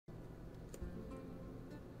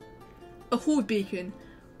a Horde beacon.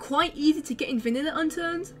 Quite easy to get in vanilla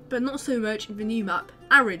Unturned, but not so much in the new map,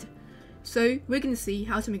 Arid. So we're going to see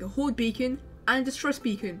how to make a Horde beacon and a distress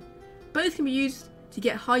beacon. Both can be used to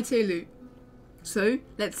get high tier loot. So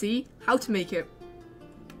let's see how to make it.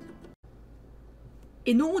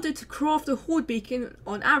 In order to craft a Horde beacon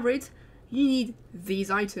on Arid, you need these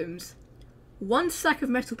items. 1 stack of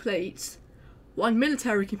metal plates, 1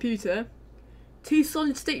 military computer, 2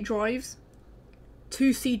 solid state drives,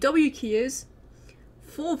 2 CW keys,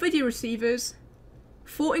 4 video receivers,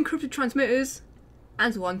 4 encrypted transmitters,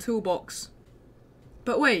 and 1 toolbox.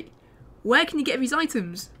 But wait, where can you get these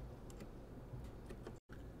items?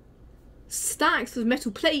 Stacks of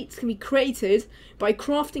metal plates can be created by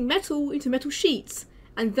crafting metal into metal sheets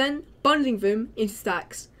and then bundling them into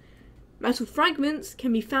stacks. Metal fragments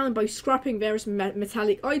can be found by scrapping various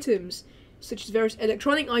metallic items, such as various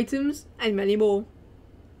electronic items and many more.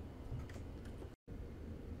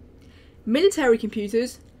 Military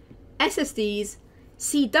computers, SSDs,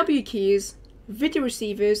 CW keys, video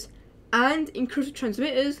receivers, and encrypted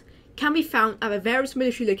transmitters can be found at the various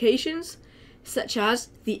military locations, such as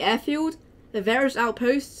the airfield, the various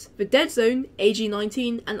outposts, the dead zone,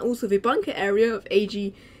 AG-19, and also the bunker area of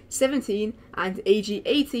AG-17 and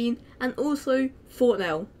AG-18, and also Fort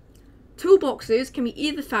Nell. Toolboxes can be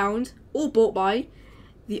either found or bought by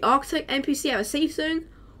the Architect NPC at a safe zone,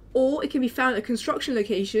 or it can be found at construction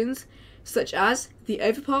locations such as the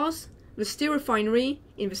overpass, the steel refinery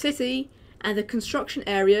in the city, and the construction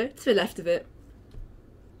area to the left of it.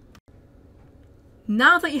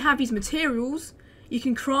 Now that you have these materials, you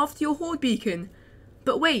can craft your Horde beacon.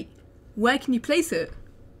 But wait, where can you place it?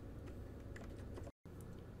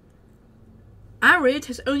 Arid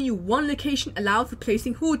has only one location allowed for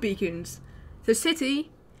placing Horde beacons. The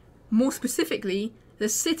city, more specifically, the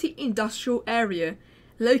city industrial area,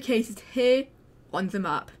 located here on the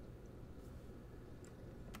map.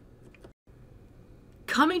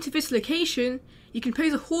 Coming to this location, you can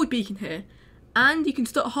place a Horde beacon here, and you can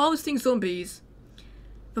start harvesting zombies.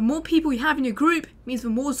 The more people you have in your group means the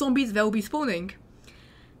more zombies there will be spawning.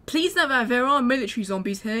 Please note that there are military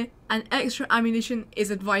zombies here, and extra ammunition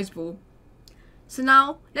is advisable. So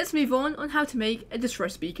now, let's move on how to make a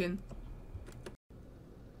distress beacon.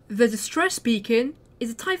 The distress beacon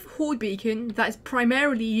is a type of Horde beacon that is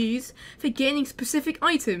primarily used for gaining specific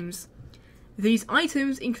items. These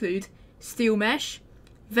items include steel mesh,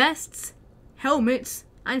 vests, helmets,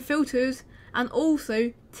 and filters, and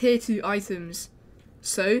also tier 2 items.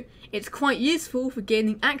 So it's quite useful for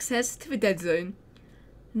gaining access to the dead zone.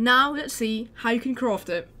 Now let's see how you can craft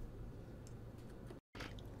it.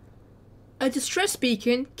 A distress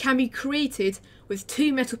beacon can be created with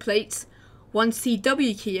 2 metal plates, 1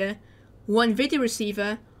 CW key, 1 video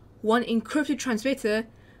receiver, 1 encrypted transmitter,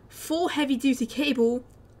 4 heavy duty cable,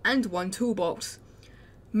 and 1 toolbox.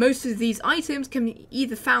 Most of these items can be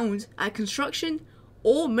either found at construction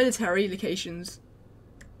or military locations.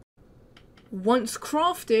 Once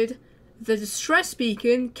crafted, the distress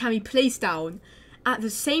beacon can be placed down at the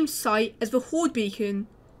same site as the Horde beacon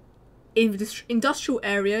in the industrial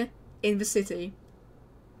area in the city.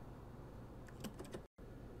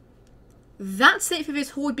 That's it for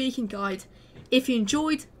this Horde beacon guide. If you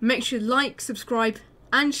enjoyed, make sure to like, subscribe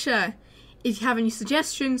and share. If you have any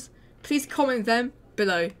suggestions, please comment them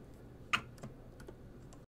below.